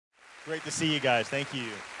Great to see you guys. Thank you.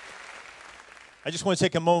 I just want to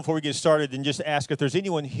take a moment before we get started and just ask if there's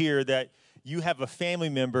anyone here that you have a family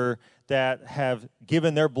member that have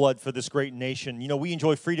given their blood for this great nation. You know, we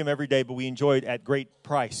enjoy freedom every day, but we enjoy it at great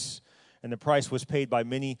price. And the price was paid by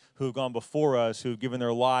many who have gone before us, who have given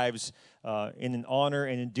their lives in an honor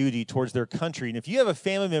and in duty towards their country. And if you have a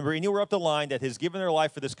family member anywhere up the line that has given their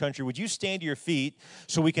life for this country, would you stand to your feet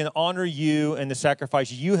so we can honor you and the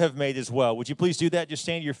sacrifice you have made as well? Would you please do that? Just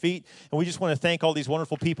stand to your feet. And we just want to thank all these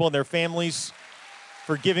wonderful people and their families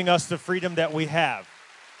for giving us the freedom that we have.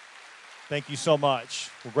 Thank you so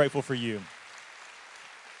much. We're grateful for you.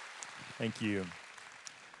 Thank you.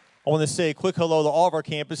 I want to say a quick hello to all of our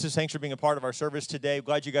campuses. Thanks for being a part of our service today.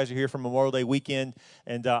 Glad you guys are here for Memorial Day weekend.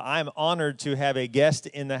 And I'm honored to have a guest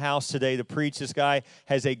in the house today to preach. This guy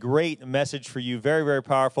has a great message for you, very, very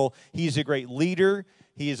powerful. He's a great leader.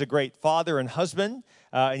 He is a great father and husband.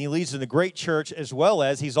 And he leads in a great church, as well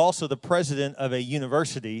as he's also the president of a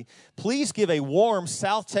university. Please give a warm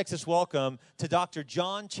South Texas welcome to Dr.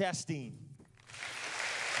 John Chasteen.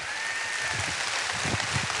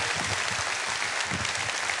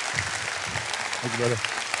 Thank you, brother.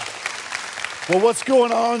 Well, what's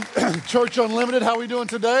going on? Church Unlimited, how are we doing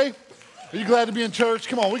today? Are you glad to be in church?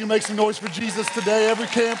 Come on, we can make some noise for Jesus today. Every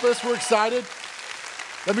campus, we're excited.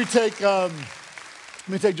 Let me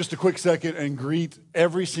take just a quick second and greet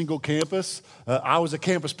every single campus. I was a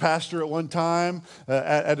campus pastor at one time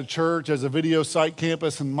at a church as a video site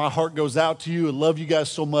campus, and my heart goes out to you. I love you guys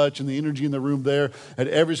so much, and the energy in the room there at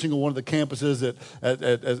every single one of the campuses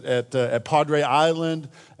at Padre Island,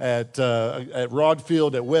 at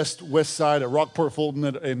Rodfield, at West Side, at Rockport Fulton,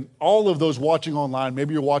 and all of those watching online.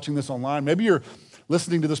 Maybe you're watching this online. Maybe you're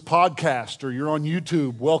listening to this podcast or you're on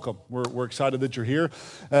YouTube. Welcome. We're excited that you're here.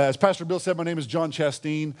 As Pastor Bill said, my name is John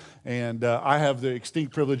Chasteen, and I have the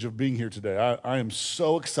distinct privilege of being here today. I am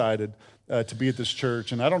so excited to be at this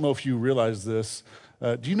church, and I don't know if you realize this.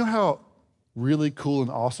 Do you know how really cool and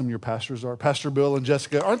awesome your pastors are? Pastor Bill and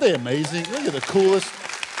Jessica, aren't they amazing? Look at the coolest.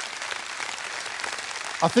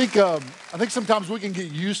 I think sometimes we can get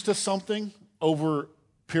used to something over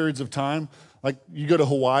periods of time. Like you go to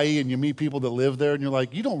Hawaii and you meet people that live there and you're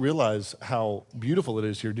like, you don't realize how beautiful it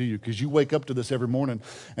is here, do you? Because you wake up to this every morning.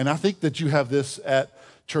 And I think that you have this at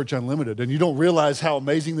Church Unlimited, and you don't realize how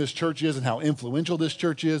amazing this church is and how influential this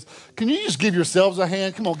church is. Can you just give yourselves a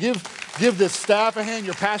hand? Come on, give this staff a hand,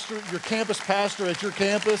 your pastor, your campus pastor at your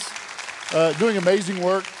campus, doing amazing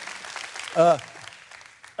work.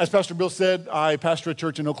 As Pastor Bill said, I pastor a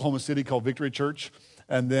church in Oklahoma City called Victory Church.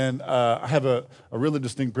 And then I have a really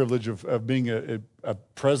distinct privilege of being a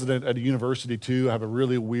president at a university, too. I have a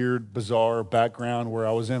really weird, bizarre background where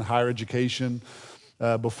I was in higher education.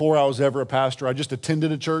 Before I was ever a pastor, I just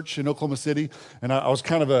attended a church in Oklahoma City, and I was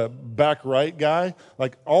kind of a back right guy.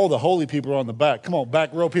 Like, all the holy people are on the back. Come on, back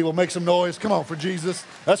row people, make some noise. Come on, for Jesus.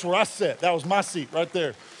 That's where I sat. That was my seat right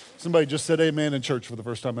there. Somebody just said amen in church for the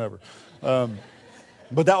first time ever.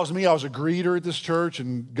 But that was me. I was a greeter at this church,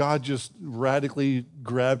 and God just radically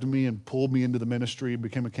grabbed me and pulled me into the ministry and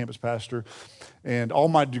became a campus pastor. And all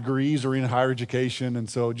my degrees are in higher education, and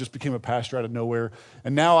so just became a pastor out of nowhere.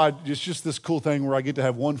 And now it's just this cool thing where I get to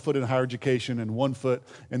have one foot in higher education and one foot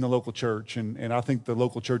in the local church. And I think the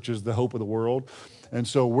local church is the hope of the world. And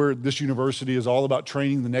so this university is all about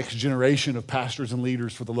training the next generation of pastors and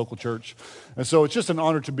leaders for the local church. And so it's just an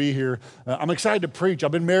honor to be here. I'm excited to preach.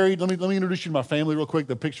 I've been married. Let me introduce you to my family real quick.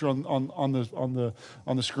 The picture on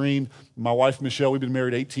the screen. My wife Michelle. We've been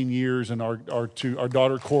married 18 years, and our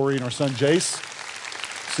daughter Corey and our son Jace.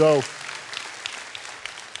 So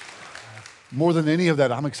more than any of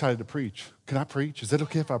that, I'm excited to preach. Can I preach? Is it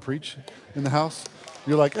okay if I preach in the house?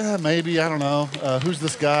 You're like, maybe, I don't know. Who's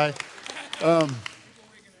this guy?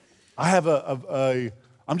 I have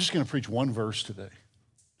I'm just going to preach one verse today.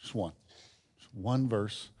 Just one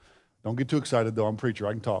verse. Don't get too excited, though. I'm a preacher.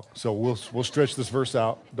 I can talk. So we'll stretch this verse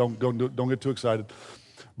out. Don't get too excited.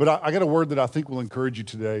 But I got a word that I think will encourage you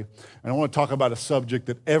today. And I want to talk about a subject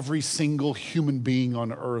that every single human being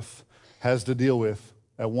on earth has to deal with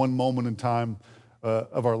at one moment in time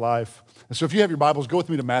of our life. And so if you have your Bibles, go with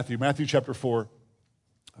me to Matthew chapter 4.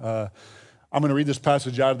 I'm going to read this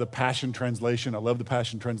passage out of the Passion Translation. I love the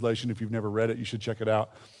Passion Translation. If you've never read it, you should check it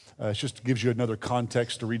out. It just gives you another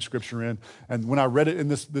context to read Scripture in. And when I read it in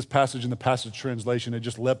this passage in the Passage Translation, it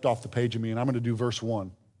just leapt off the page of me, and I'm going to do verse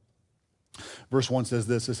 1. Verse 1 says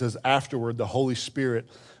this. It says, afterward, the Holy Spirit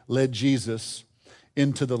led Jesus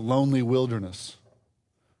into the lonely wilderness.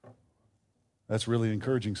 That's really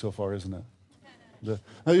encouraging so far, isn't it?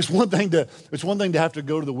 It's one thing to have to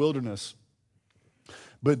go to the wilderness.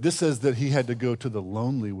 But this says that he had to go to the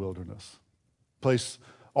lonely wilderness, place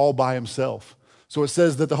all by himself. So it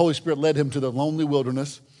says that the Holy Spirit led him to the lonely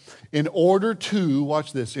wilderness in order to,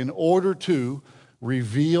 watch this, in order to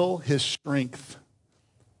reveal his strength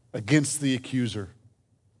against the accuser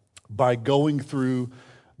by going through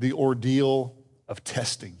the ordeal of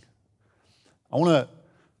testing. I want to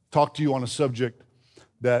talk to you on a subject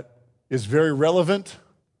that is very relevant,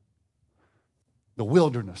 the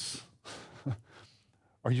wilderness.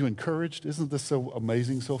 Are you encouraged? Isn't this so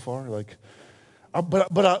amazing so far?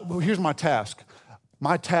 But here's my task.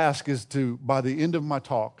 My task is to, by the end of my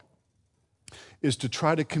talk, is to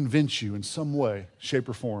try to convince you in some way, shape,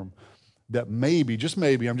 or form that maybe, just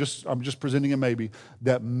maybe, I'm just presenting a maybe,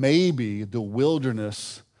 that maybe the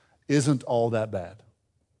wilderness isn't all that bad.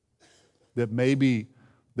 That maybe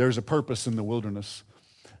there's a purpose in the wilderness.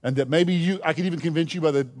 And that maybe I could even convince you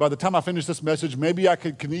by the time I finish this message, maybe I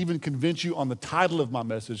can even convince you on the title of my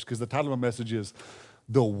message, because the title of my message is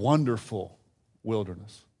The Wonderful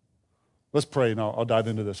Wilderness. Let's pray and I'll dive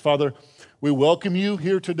into this. Father, we welcome you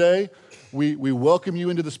here today. We welcome you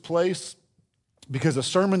into this place because a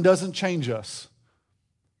sermon doesn't change us.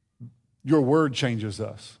 Your word changes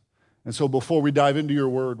us. And so before we dive into your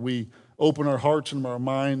word, we open our hearts and our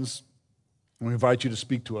minds and we invite you to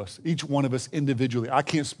speak to us, each one of us individually. I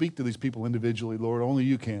can't speak to these people individually, Lord, only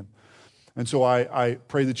you can. And so I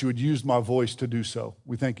pray that you would use my voice to do so.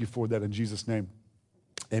 We thank you for that in Jesus' name.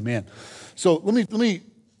 Amen. So let me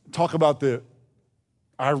talk about the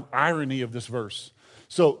irony of this verse.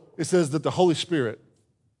 So it says that the Holy Spirit,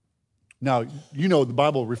 now, you know the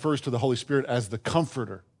Bible refers to the Holy Spirit as the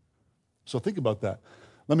Comforter. So think about that.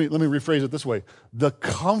 Let me rephrase it this way. The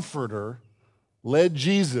Comforter led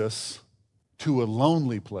Jesus to a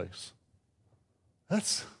lonely place.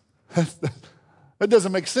 That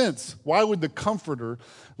doesn't make sense. Why would the Comforter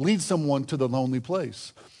lead someone to the lonely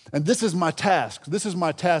place? And this is my task.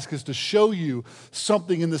 Is to show you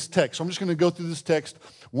something in this text. So I'm just going to go through this text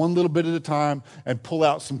one little bit at a time and pull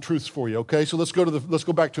out some truths for you, okay? So let's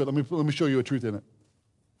go back to it. Let me show you a truth in it.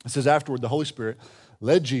 It says, afterward, the Holy Spirit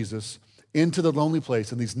led Jesus into the lonely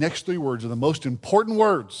place. And these next three words are the most important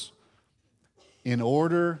words. In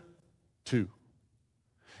order to.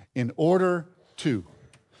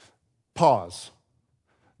 Pause. ...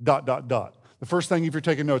 The first thing, if you're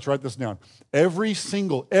taking notes, write this down. Every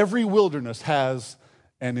wilderness has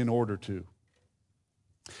an in order to.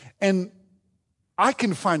 And I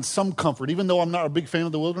can find some comfort, even though I'm not a big fan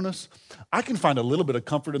of the wilderness, I can find a little bit of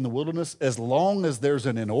comfort in the wilderness as long as there's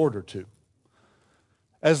an in order to.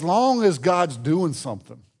 As long as God's doing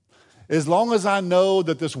something. As long as I know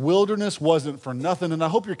that this wilderness wasn't for nothing, and I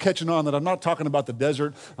hope you're catching on that I'm not talking about the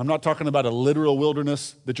desert. I'm not talking about a literal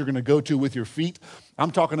wilderness that you're going to go to with your feet.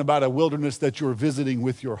 I'm talking about a wilderness that you're visiting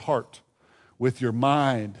with your heart, with your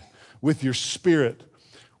mind, with your spirit,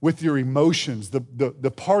 with your emotions,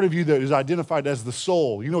 the part of you that is identified as the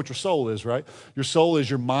soul. You know what your soul is, right? Your soul is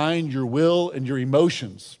your mind, your will, and your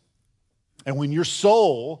emotions. And when your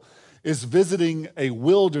soul is visiting a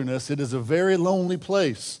wilderness, it is a very lonely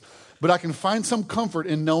place. But I can find some comfort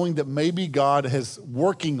in knowing that maybe God is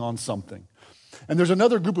working on something. And there's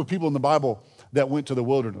another group of people in the Bible that went to the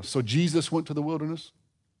wilderness. So Jesus went to the wilderness.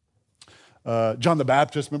 John the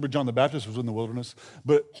Baptist, remember John the Baptist was in the wilderness?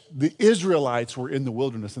 But the Israelites were in the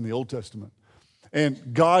wilderness in the Old Testament.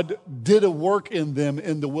 And God did a work in them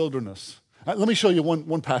in the wilderness. Let me show you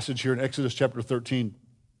one passage here in Exodus chapter 13,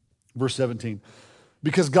 verse 17.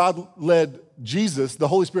 Because God led Jesus, the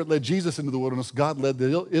Holy Spirit led Jesus into the wilderness, God led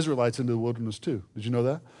the Israelites into the wilderness too. Did you know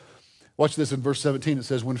that? Watch this in verse 17. It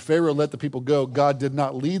says, when Pharaoh let the people go, God did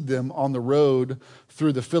not lead them on the road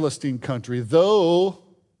through the Philistine country, though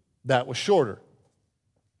that was shorter.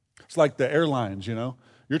 It's like the airlines, you know.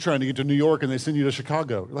 You're trying to get to New York and they send you to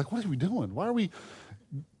Chicago. You're like, what are we doing? Why are we?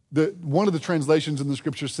 One of the translations in the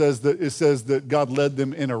scripture says that God led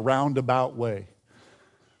them in a roundabout way.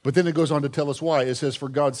 But then it goes on to tell us why. It says, for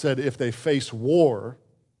God said, if they face war,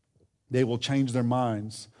 they will change their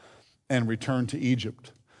minds and return to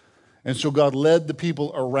Egypt. And so God led the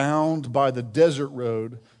people around by the desert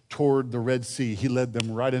road toward the Red Sea. He led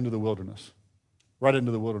them right into the wilderness. Right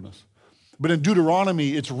into the wilderness. But in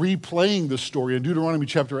Deuteronomy, it's replaying the story. In Deuteronomy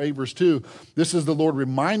chapter 8, verse 2, this is the Lord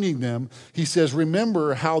reminding them. He says,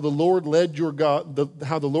 remember how the Lord your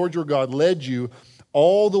God led you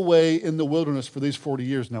all the way in the wilderness for these 40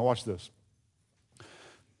 years. Now watch this.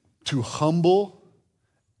 To humble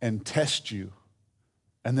and test you.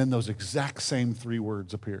 And then those exact same three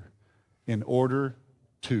words appear. In order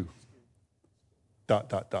to. ...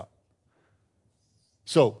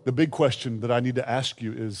 So the big question that I need to ask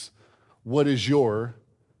you is, what is your ...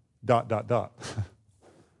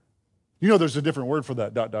 You know there's a different word for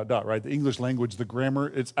that, ... right? The English language, the grammar,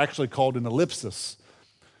 it's actually called an ellipsis.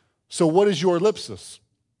 So what is your ellipsis?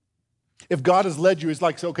 If God has led you, it's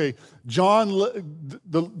like, okay,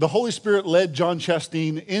 the Holy Spirit led John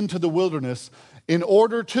Chastain into the wilderness in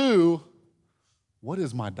order to, what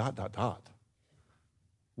is my ...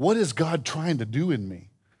 What is God trying to do in me?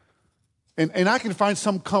 And I can find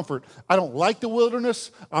some comfort. I don't like the wilderness.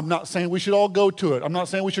 I'm not saying we should all go to it. I'm not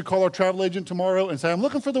saying we should call our travel agent tomorrow and say, I'm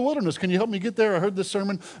looking for the wilderness. Can you help me get there? I heard this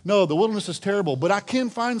sermon. No, the wilderness is terrible. But I can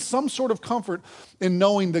find some sort of comfort in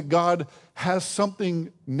knowing that God has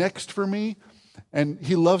something next for me, and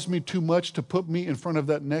he loves me too much to put me in front of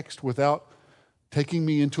that next without taking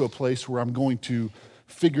me into a place where I'm going to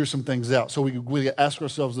figure some things out. So we ask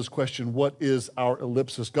ourselves this question: what is our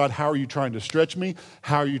ellipsis? God, how are you trying to stretch me?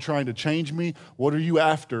 How are you trying to change me? What are you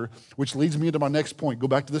after? Which leads me into my next point. Go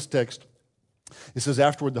back to this text. It says,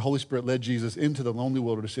 afterward, the Holy Spirit led Jesus into the lonely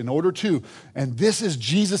wilderness in order to, and this is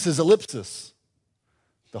Jesus' ellipsis.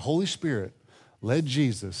 The Holy Spirit led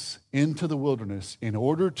Jesus into the wilderness in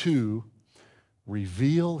order to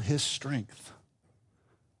reveal his strength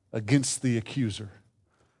against the accuser.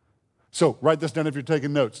 So write this down if you're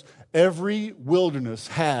taking notes. Every wilderness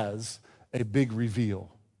has a big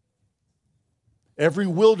reveal. Every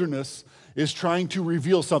wilderness is trying to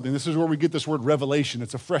reveal something. This is where we get this word revelation.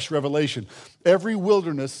 It's a fresh revelation. Every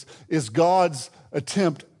wilderness is God's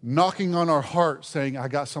attempt knocking on our heart saying, I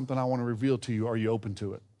got something I want to reveal to you. Are you open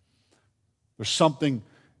to it? There's something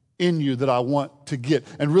in you that I want to get.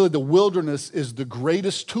 And really the wilderness is the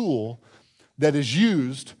greatest tool that is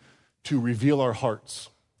used to reveal our hearts.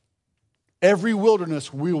 Every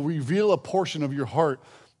wilderness will reveal a portion of your heart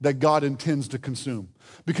that God intends to consume.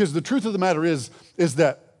 Because the truth of the matter is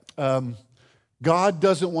that God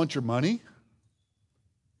doesn't want your money.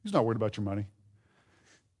 He's not worried about your money.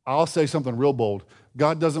 I'll say something real bold.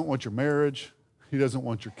 God doesn't want your marriage. He doesn't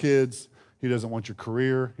want your kids. He doesn't want your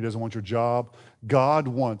career. He doesn't want your job. God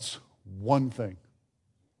wants one thing.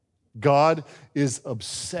 God is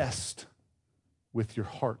obsessed with your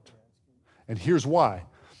heart. And here's why.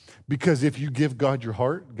 Because if you give God your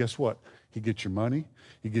heart, guess what? He gets your money,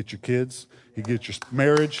 he gets your kids, he gets your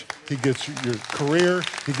marriage, he gets your career,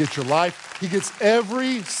 he gets your life, he gets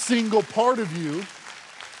every single part of you.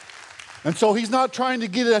 And so he's not trying to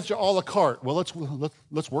get it at you a la carte. Well,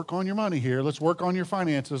 let's work on your money here. Let's work on your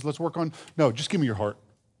finances. No, just give me your heart.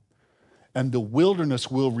 And the wilderness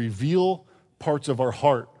will reveal parts of our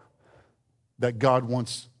heart that God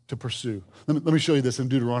wants to pursue. Let me show you this in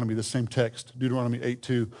Deuteronomy, the same text, Deuteronomy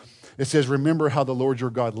 8:2. It says, remember how the Lord your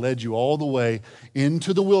God led you all the way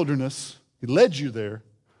into the wilderness. He led you there.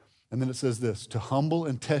 And then it says this, to humble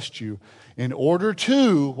and test you in order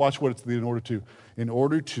to, watch what it's in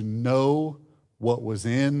order to know what was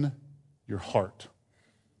in your heart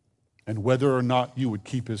and whether or not you would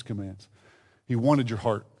keep his commands. He wanted your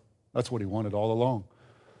heart. That's what he wanted all along.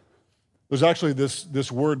 There's actually this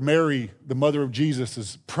word, Mary, the mother of Jesus,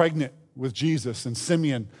 is pregnant with Jesus, and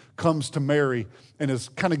Simeon comes to Mary and is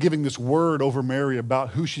kind of giving this word over Mary about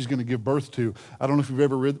who she's going to give birth to. I don't know if you've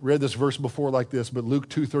ever read this verse before like this, but Luke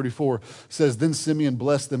 2:34 says, then Simeon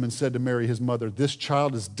blessed them and said to Mary, his mother, this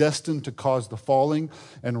child is destined to cause the falling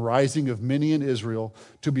and rising of many in Israel,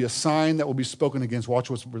 to be a sign that will be spoken against. Watch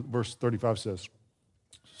what verse 35 says.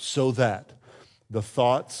 So that the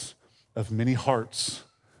thoughts of many hearts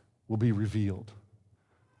will be revealed.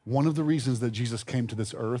 One of the reasons that Jesus came to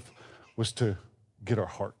this earth was to get our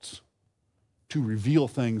hearts, to reveal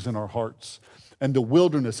things in our hearts. And the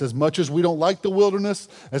wilderness, as much as we don't like the wilderness,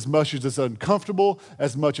 as much as it's uncomfortable,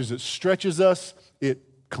 as much as it stretches us, it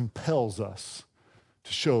compels us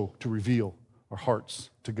to reveal our hearts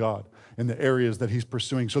to God in the areas that he's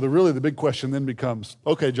pursuing. So the big question then becomes,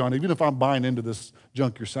 okay, John, even if I'm buying into this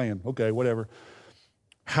junk you're saying, okay, whatever,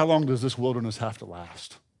 how long does this wilderness have to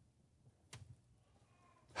last?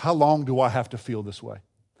 How long do I have to feel this way?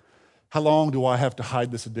 How long do I have to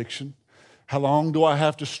hide this addiction? How long do I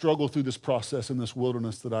have to struggle through this process in this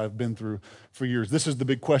wilderness that I've been through for years? This is the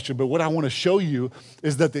big question. But what I want to show you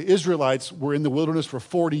is that the Israelites were in the wilderness for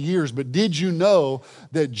 40 years. But did you know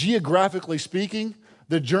that geographically speaking,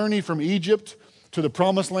 the journey from Egypt to the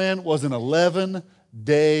Promised Land was an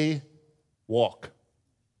 11-day walk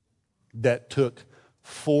that took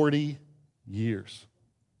 40 years?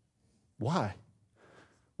 Why?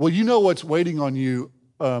 Well, you know what's waiting on you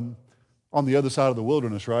on the other side of the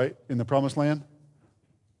wilderness, right? In the Promised Land?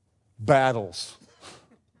 Battles.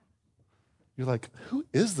 You're like, who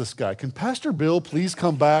is this guy? Can Pastor Bill please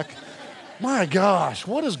come back? My gosh,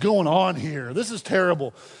 what is going on here? This is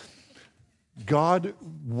terrible. God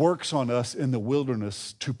works on us in the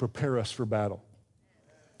wilderness to prepare us for battle.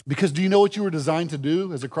 Because do you know what you were designed to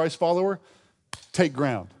do as a Christ follower? Take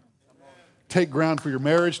ground. Take ground for your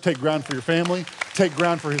marriage, take ground for your family, take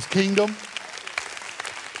ground for his kingdom.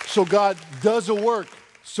 So God does a work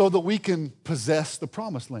so that we can possess the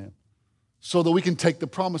promised land, so that we can take the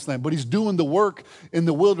promised land. But he's doing the work in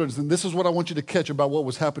the wilderness. And this is what I want you to catch about what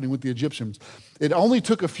was happening with the Egyptians. It only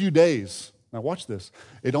took a few days. Now watch this.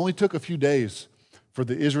 It only took a few days for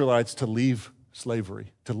the Israelites to leave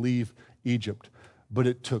slavery, to leave Egypt. But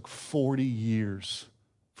it took 40 years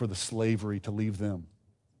for the slavery to leave them.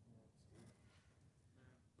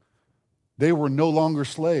 They were no longer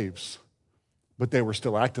slaves, but they were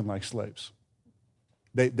still acting like slaves.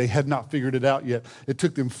 They had not figured it out yet. It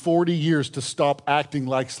took them 40 years to stop acting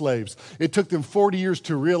like slaves. It took them 40 years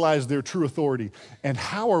to realize their true authority. And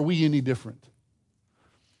how are we any different?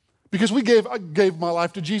 Because I gave my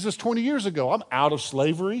life to Jesus 20 years ago. I'm out of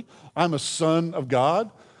slavery. I'm a son of God.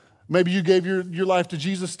 Maybe you gave your life to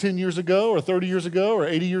Jesus 10 years ago or 30 years ago or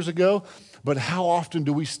 80 years ago. But how often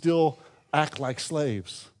do we still act like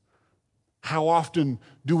slaves? How often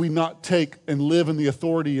do we not take and live in the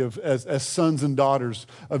authority of as sons and daughters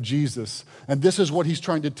of Jesus? And this is what he's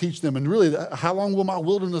trying to teach them. And really, how long will my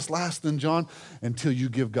wilderness last then, John? Until you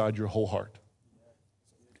give God your whole heart.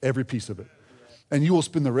 Every piece of it. And you will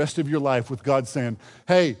spend the rest of your life with God saying,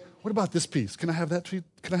 hey, what about this piece? Can I have that piece?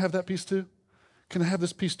 Can I have that piece too? Can I have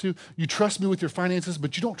this piece too? You trust me with your finances,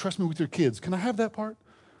 but you don't trust me with your kids. Can I have that part?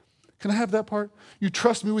 Can I have that part? You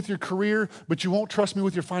trust me with your career, but you won't trust me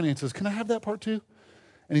with your finances. Can I have that part too?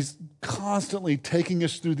 And he's constantly taking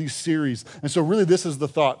us through these series. And so really this is the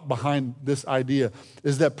thought behind this idea,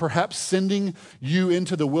 is that perhaps sending you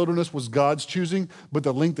into the wilderness was God's choosing, but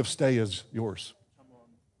the length of stay is yours.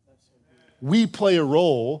 We play a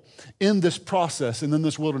role in this process and in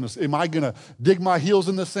this wilderness. Am I going to dig my heels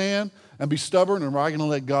in the sand and be stubborn, or am I going to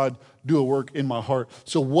let God do a work in my heart?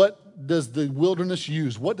 So what does the wilderness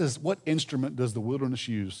use? What instrument does the wilderness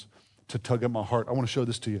use to tug at my heart? I want to show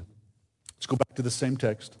this to you. Let's go back to the same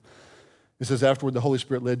text. It says, afterward, the Holy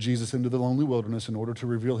Spirit led Jesus into the lonely wilderness in order to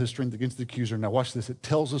reveal his strength against the accuser. Now watch this. It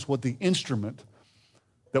tells us what the instrument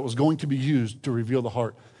that was going to be used to reveal the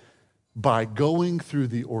heart by going through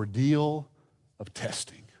the ordeal of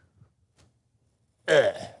testing.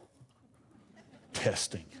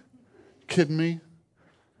 Testing. Kidding me?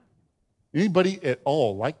 Anybody at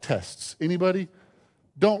all like tests? Anybody?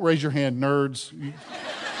 Don't raise your hand, nerds.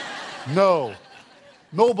 No.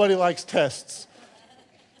 Nobody likes tests.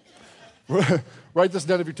 Write this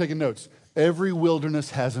down if you're taking notes. Every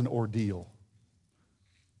wilderness has an ordeal.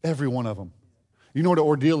 Every one of them. You know what an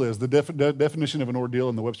ordeal is? The definition of an ordeal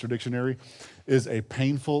in the Webster Dictionary is a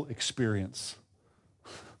painful experience.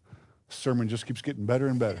 Sermon just keeps getting better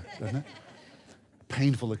and better, doesn't it?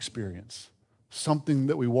 Painful experience. Something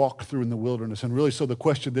that we walk through in the wilderness. And really, so the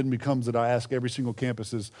question then becomes that I ask every single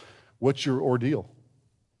campus is, what's your ordeal?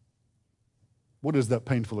 What is that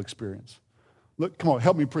painful experience? Look, come on,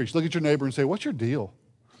 help me preach. Look at your neighbor and say, what's your deal?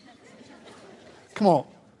 Come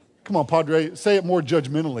on, Padre, say it more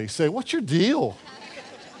judgmentally. Say, what's your deal?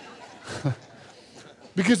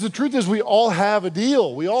 Because the truth is we all have a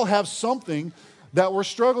deal. We all have something that we're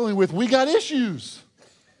struggling with. We got issues.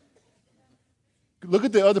 Look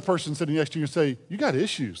at the other person sitting next to you and say, you got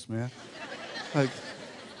issues, man. Like,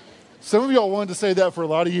 some of y'all wanted to say that for a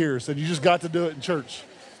lot of years, and you just got to do it in church.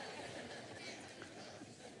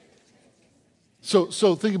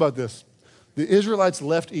 So think about this. The Israelites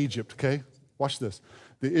left Egypt, okay? Watch this.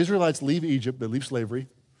 The Israelites leave Egypt, they leave slavery.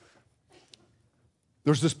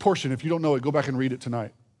 There's this portion, if you don't know it, go back and read it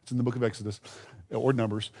tonight. It's in the book of Exodus or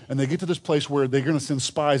Numbers. And they get to this place where they're going to send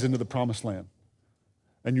spies into the promised land.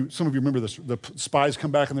 And some of you remember this. The spies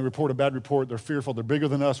come back and they report a bad report. They're fearful. They're bigger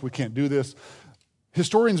than us. We can't do this.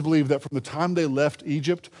 Historians believe that from the time they left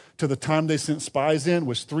Egypt to the time they sent spies in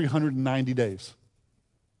was 390 days.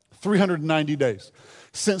 390 days.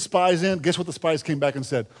 Sent spies in. Guess what the spies came back and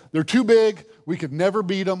said? They're too big. We could never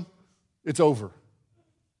beat them. It's over.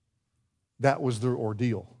 That was their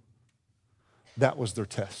ordeal. That was their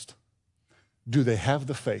test. Do they have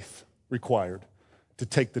the faith required to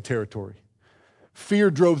take the territory?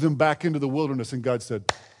 Fear drove them back into the wilderness, and God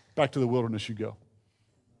said, back to the wilderness you go.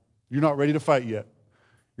 You're not ready to fight yet.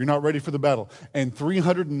 You're not ready for the battle. And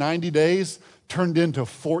 390 days turned into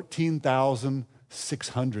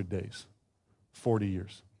 14,600 days, 40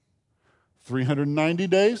 years. 390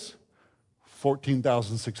 days,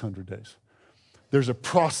 14,600 days. There's a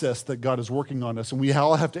process that God is working on us, and we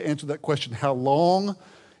all have to answer that question, how long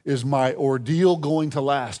is my ordeal going to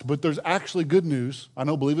last? But there's actually good news. I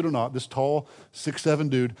know, believe it or not, this tall 6'7"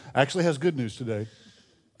 dude actually has good news today,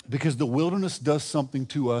 because the wilderness does something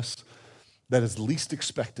to us that is least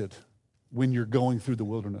expected when you're going through the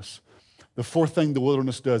wilderness. The fourth thing the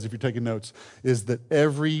wilderness does, if you're taking notes, is that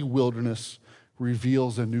every wilderness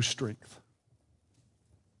reveals a new strength.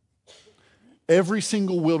 Every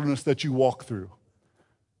single wilderness that you walk through,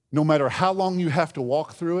 no matter how long you have to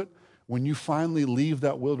walk through it, when you finally leave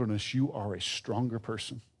that wilderness, you are a stronger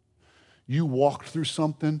person. You walked through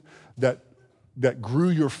something that grew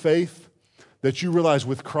your faith, that you realize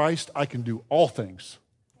with Christ, I can do all things.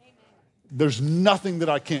 Amen. There's nothing that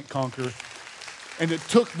I can't conquer. And it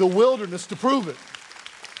took the wilderness to prove it.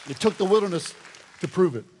 It took the wilderness to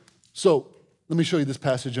prove it. So let me show you this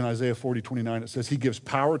passage in Isaiah 40:29. It says, he gives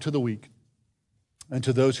power to the weak, and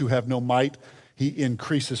to those who have no might, he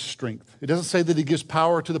increases strength. It doesn't say that he gives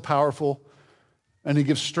power to the powerful and he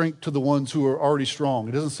gives strength to the ones who are already strong.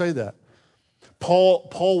 It doesn't say that.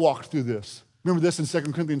 Paul walked through this. Remember this in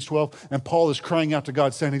 2 Corinthians 12? And Paul is crying out to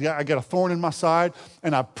God saying, I got a thorn in my side,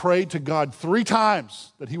 and I prayed to God 3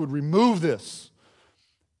 times that he would remove this.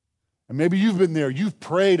 And maybe you've been there. You've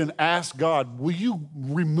prayed and asked God, will you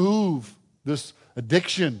remove this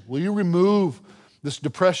addiction? Will you remove this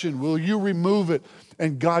depression? Will you remove it?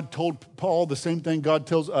 And God told Paul the same thing God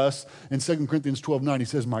tells us in 2 Corinthians 12:9. He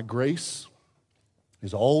says, my grace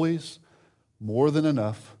is always more than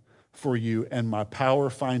enough for you, and my power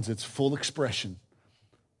finds its full expression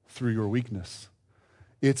through your weakness.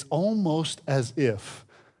 It's almost as if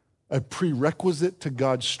a prerequisite to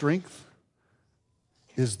God's strength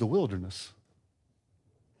is the wilderness.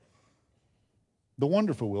 The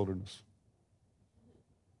wonderful wilderness.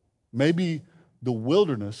 Maybe the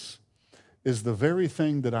wilderness is the very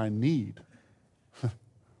thing that I need.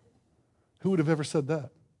 Who would have ever said that?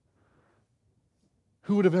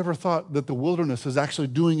 Who would have ever thought that the wilderness is actually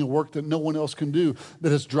doing a work that no one else can do,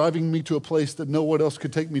 that is driving me to a place that no one else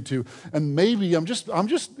could take me to? And maybe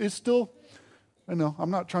it's still, I know, I'm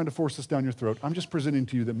not trying to force this down your throat. I'm just presenting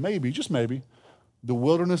to you that maybe, just maybe, the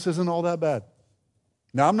wilderness isn't all that bad.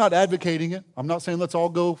 Now, I'm not advocating it. I'm not saying let's all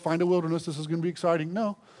go find a wilderness. This is going to be exciting.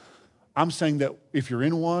 No. I'm saying that if you're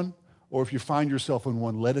in one or if you find yourself in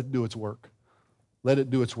one, let it do its work. Let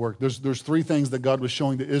it do its work. There's 3 things that God was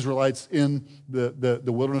showing the Israelites in the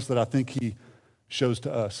wilderness that I think he shows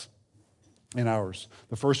to us in ours.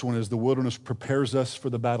 The first one is the wilderness prepares us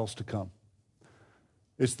for the battles to come.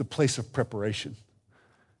 It's the place of preparation.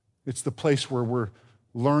 It's the place where we're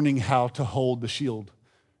learning how to hold the shield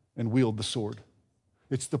and wield the sword.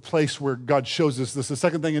 It's the place where God shows us this. The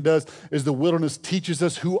second thing it does is the wilderness teaches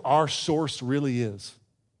us who our source really is.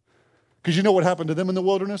 Because you know what happened to them in the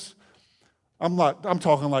wilderness? I'm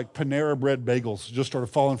talking like Panera bread bagels just started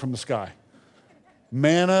falling from the sky.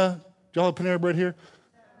 Manna, do y'all have Panera bread here?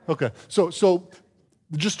 Okay, so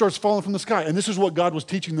it just starts falling from the sky. And this is what God was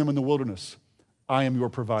teaching them in the wilderness. I am your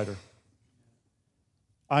provider.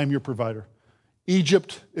 I am your provider.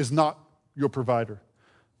 Egypt is not your provider.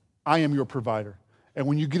 I am your provider. And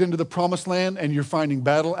when you get into the promised land and you're finding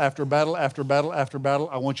battle after battle after battle after battle,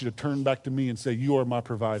 I want you to turn back to me and say, you are my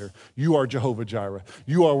provider. You are Jehovah Jireh.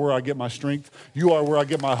 You are where I get my strength. You are where I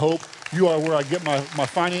get my hope. You are where I get my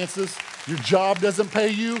finances. Your job doesn't pay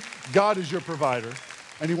you. God is your provider.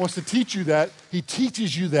 And he wants to teach you that. He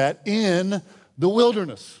teaches you that in the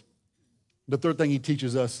wilderness. The third thing he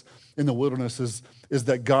teaches us in the wilderness is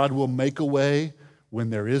that God will make a way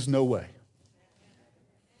when there is no way.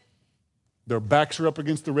 Their backs are up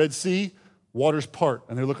against the Red Sea, waters part,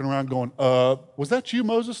 and they're looking around going, was that you,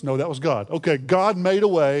 Moses? No, that was God. Okay, God made a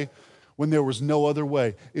way when there was no other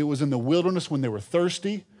way. It was in the wilderness when they were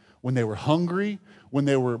thirsty, when they were hungry, when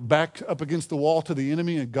they were backed up against the wall to the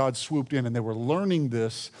enemy, and God swooped in, and they were learning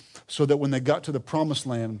this so that when they got to the promised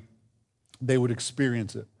land, they would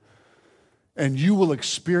experience it. And you will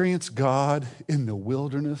experience God in the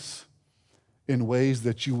wilderness in ways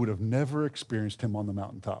that you would have never experienced him on the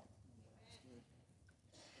mountaintop.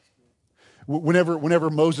 Whenever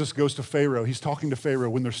Moses goes to Pharaoh, he's talking to Pharaoh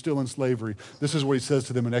when they're still in slavery. This is what he says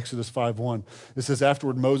to them in Exodus 5:1. It says,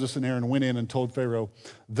 afterward Moses and Aaron went in and told Pharaoh,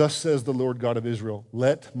 thus says the Lord God of Israel,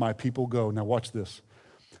 let my people go. Now watch this.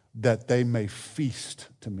 That they may feast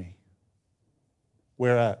to me.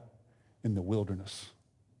 Where at? In the wilderness.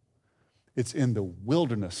 It's in the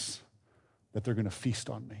wilderness that they're going to feast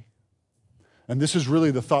on me. And this is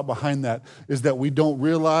really the thought behind that, is that we don't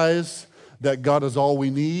realize that God is all we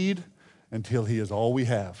need until he is all we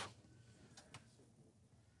have.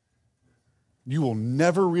 You will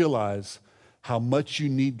never realize how much you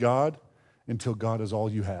need God until God is all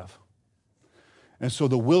you have. And so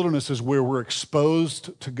the wilderness is where we're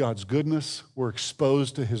exposed to God's goodness. We're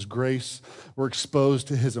exposed to his grace. We're exposed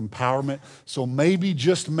to his empowerment. So maybe,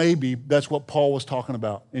 just maybe, that's what Paul was talking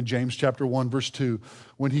about in James chapter 1, verse 2,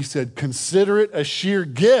 when he said, consider it a sheer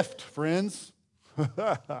gift, friends,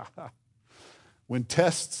 when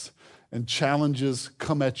tests and challenges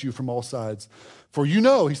come at you from all sides. For you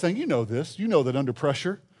know, he's saying, you know this, you know that under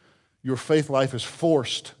pressure, your faith life is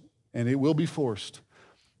forced, and it will be forced,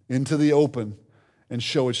 into the open and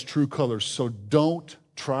show its true colors. So don't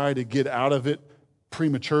try to get out of it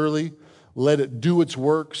prematurely. Let it do its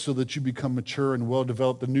work so that you become mature and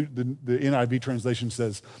well-developed. The NIV translation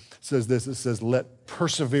says this. It says, let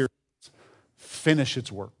perseverance finish its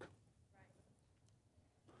work.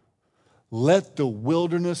 Let the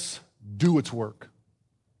wilderness do its work.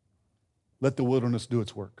 Let the wilderness do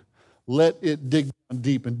its work. Let it dig down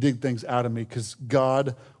deep and dig things out of me, because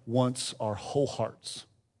God wants our whole hearts.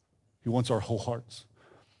 He wants our whole hearts.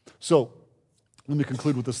 So, let me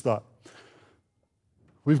conclude with this thought.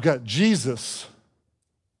 We've got Jesus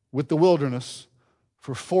with the wilderness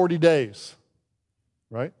for 40 days,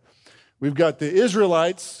 right? We've got the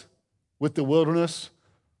Israelites with the wilderness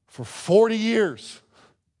for 40 years.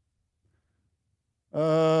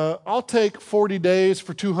 I'll take 40 days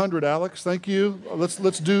for 200, Alex. Thank you.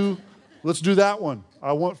 Let's do that one.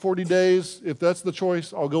 I want 40 days. If that's the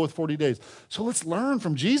choice, I'll go with 40 days. So let's learn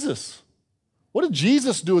from Jesus. What did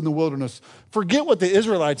Jesus do in the wilderness? Forget what the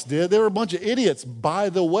Israelites did. They were a bunch of idiots. By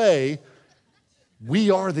the way, we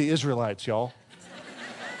are the Israelites, y'all.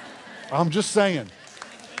 I'm just saying.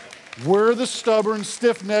 We're the stubborn,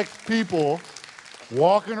 stiff-necked people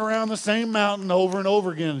walking around the same mountain over and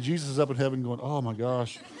over again. And Jesus is up in heaven going, oh my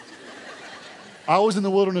gosh. I was in the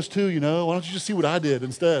wilderness too, you know. Why don't you just see what I did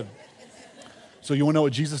instead? So you want to know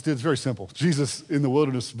what Jesus did? It's very simple. Jesus in the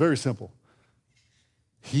wilderness, very simple.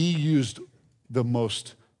 He used the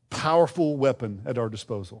most powerful weapon at our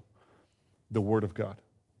disposal, the Word of God.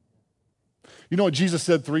 You know what Jesus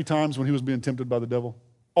said 3 times when he was being tempted by the devil?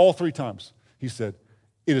 All 3 times. He said,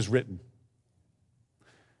 it is written.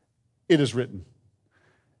 It is written.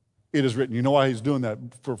 It is written. You know why he's doing that?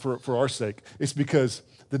 For our sake. It's because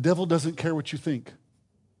the devil doesn't care what you think.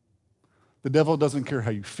 The devil doesn't care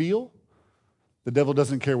how you feel. The devil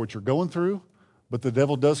doesn't care what you're going through, but the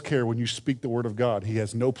devil does care when you speak the word of God. He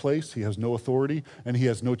has no place, he has no authority, and he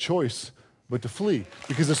has no choice but to flee,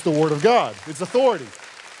 because it's the word of God. It's authority.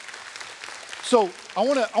 So I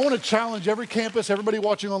want to challenge every campus, everybody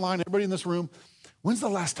watching online, everybody in this room. When's the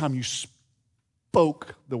last time you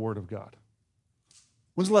spoke the word of God?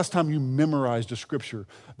 When's the last time you memorized a scripture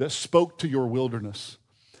that spoke to your wilderness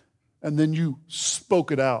and then you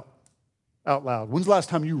spoke it out loud? When's the last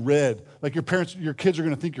time you read? Like your kids are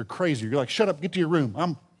going to think you're crazy. You're like, shut up, get to your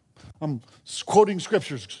room. I'm quoting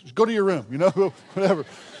scriptures. Go to your room, you know, whatever.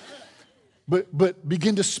 But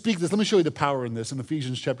begin to speak this. Let me show you the power in this. In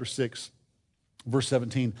Ephesians chapter 6, verse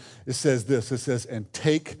 17, it says this. It says, and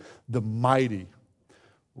take the mighty,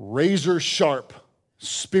 razor-sharp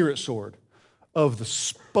spirit sword of the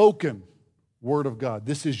spoken word of God.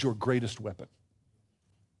 This is your greatest weapon.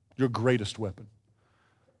 Your greatest weapon.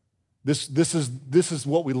 This is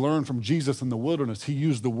what we learned from Jesus in the wilderness. He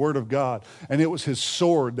used the word of God, and it was his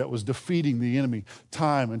sword that was defeating the enemy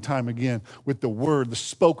time and time again with the word, the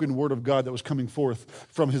spoken word of God that was coming forth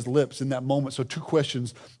from his lips in that moment. So 2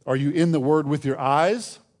 questions. Are you in the word with your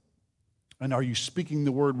eyes, and are you speaking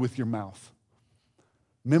the word with your mouth?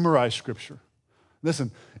 Memorize scripture.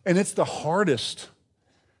 Listen, and it's the hardest.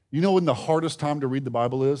 You know when the hardest time to read the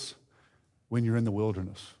Bible is? When you're in the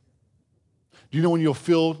wilderness. Do you know when you'll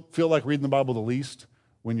feel like reading the Bible the least?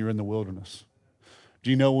 When you're in the wilderness. Do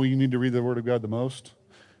you know when you need to read the Word of God the most?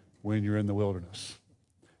 When you're in the wilderness.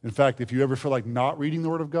 In fact, if you ever feel like not reading the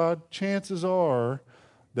Word of God, chances are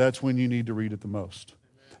that's when you need to read it the most.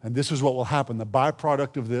 And this is what will happen. The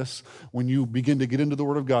byproduct of this, when you begin to get into the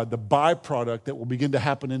Word of God, the byproduct that will begin to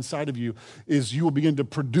happen inside of you is you will begin to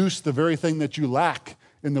produce the very thing that you lack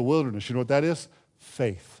in the wilderness. You know what that is?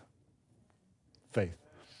 Faith. Faith.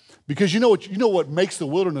 Because you know what makes the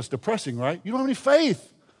wilderness depressing, right? You don't have any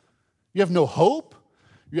faith. You have no hope.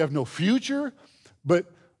 You have no future. But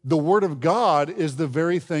the Word of God is the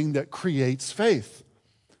very thing that creates faith.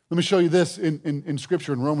 Let me show you this in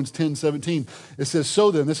Scripture in Romans 10:17. It says, so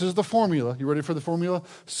then, this is the formula. You ready for the formula?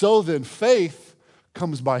 So then, faith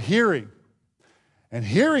comes by hearing. And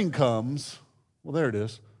hearing comes, well, there it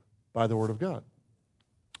is, by the Word of God.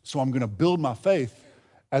 So I'm going to build my faith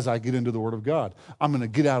as I get into the Word of God. I'm going to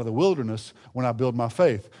get out of the wilderness when I build my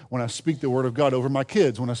faith, when I speak the Word of God over my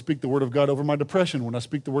kids, when I speak the Word of God over my depression, when I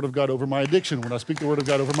speak the Word of God over my addiction, when I speak the Word of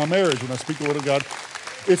God over my marriage, when I speak the Word of God.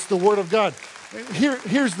 It's the Word of God.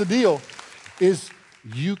 Here's the deal, is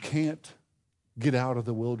you can't get out of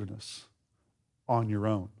the wilderness on your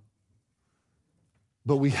own.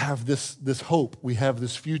 But we have this hope. We have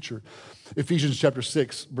this future. Ephesians chapter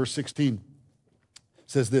 6, verse 16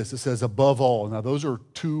 says this. It says, above all. Now, those are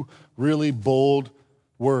two really bold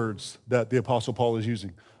words that the Apostle Paul is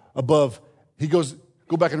using. Above,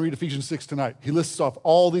 go back and read Ephesians 6 tonight. He lists off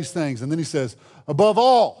all these things, and then he says, above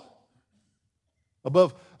all.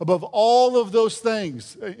 Above all of those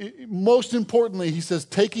things, most importantly, he says,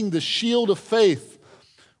 taking the shield of faith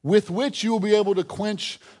with which you will be able to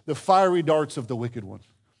quench the fiery darts of the wicked one.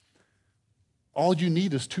 All you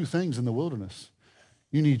need is two things in the wilderness.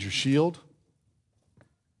 You need your shield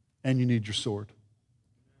and you need your sword.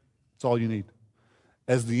 That's all you need.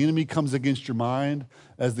 As the enemy comes against your mind,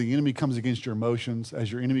 as the enemy comes against your emotions,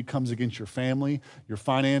 as your enemy comes against your family, your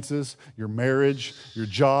finances, your marriage, your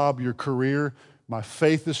job, your career, my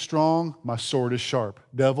faith is strong, my sword is sharp.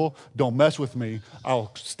 Devil, don't mess with me.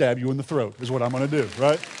 I'll stab you in the throat is what I'm going to do,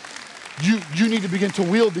 right? You need to begin to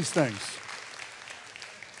wield these things.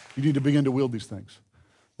 You need to begin to wield these things.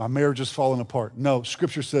 My marriage is falling apart. No,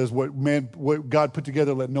 Scripture says what God put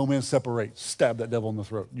together, let no man separate. Stab that devil in the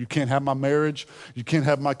throat. You can't have my marriage. You can't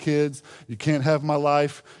have my kids. You can't have my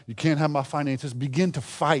life. You can't have my finances. Begin to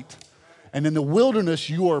fight. And in the wilderness,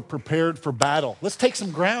 you are prepared for battle. Let's take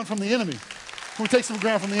some ground from the enemy. Can we take some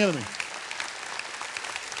ground from the enemy?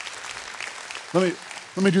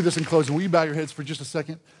 Let me do this in closing. Will you bow your heads for just a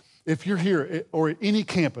second? If you're here, or at any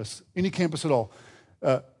campus at all,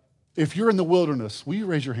 if you're in the wilderness, will you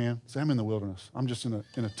raise your hand? Say, I'm in the wilderness. I'm just in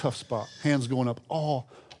a tough spot. Hands going up all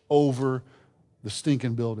over the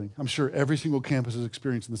stinking building. I'm sure every single campus is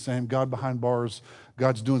experiencing the same. God behind bars,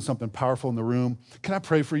 God's doing something powerful in the room. Can I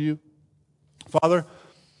pray for you? Father,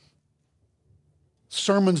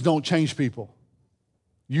 sermons don't change people.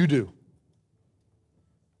 You do.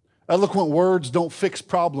 Eloquent words don't fix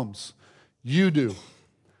problems. You do.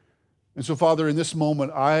 And so, Father, in this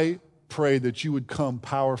moment, I pray that you would come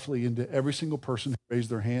powerfully into every single person who raised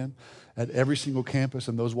their hand at every single campus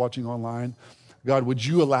and those watching online. God, would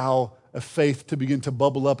you allow a faith to begin to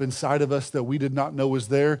bubble up inside of us that we did not know was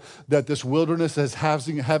there, that this wilderness is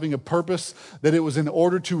having a purpose, that it was in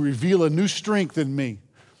order to reveal a new strength in me.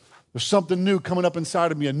 There's something new coming up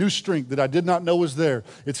inside of me, a new strength that I did not know was there.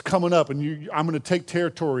 It's coming up, and I'm going to take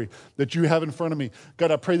territory that you have in front of me. God,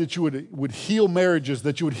 I pray that you would heal marriages,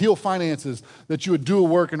 that you would heal finances, that you would do a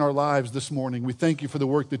work in our lives this morning. We thank you for the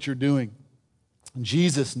work that you're doing. In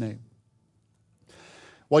Jesus' name.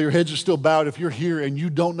 While your heads are still bowed, if you're here and you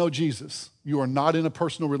don't know Jesus, you are not in a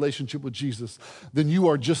personal relationship with Jesus, then you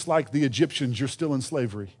are just like the Egyptians. You're still in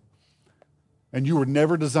slavery. And you were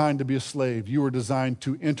never designed to be a slave. You were designed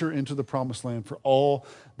to enter into the promised land for all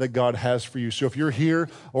that God has for you. So if you're here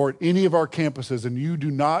or at any of our campuses and you do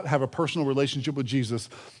not have a personal relationship with Jesus,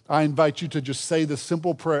 I invite you to just say this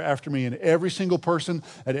simple prayer after me. And every single person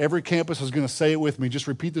at every campus is going to say it with me. Just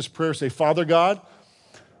repeat this prayer. Say, Father God,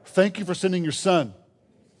 thank you for sending your son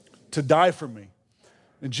to die for me.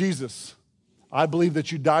 And Jesus, I believe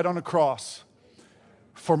that you died on a cross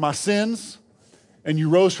for my sins and you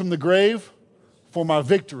rose from the grave for my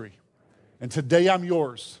victory. And today I'm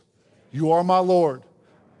yours. You are my Lord.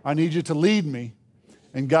 I need you to lead me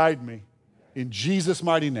and guide me. In Jesus'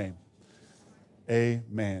 mighty name,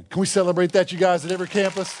 amen. Can we celebrate that, you guys, at every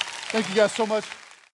campus? Thank you guys so much.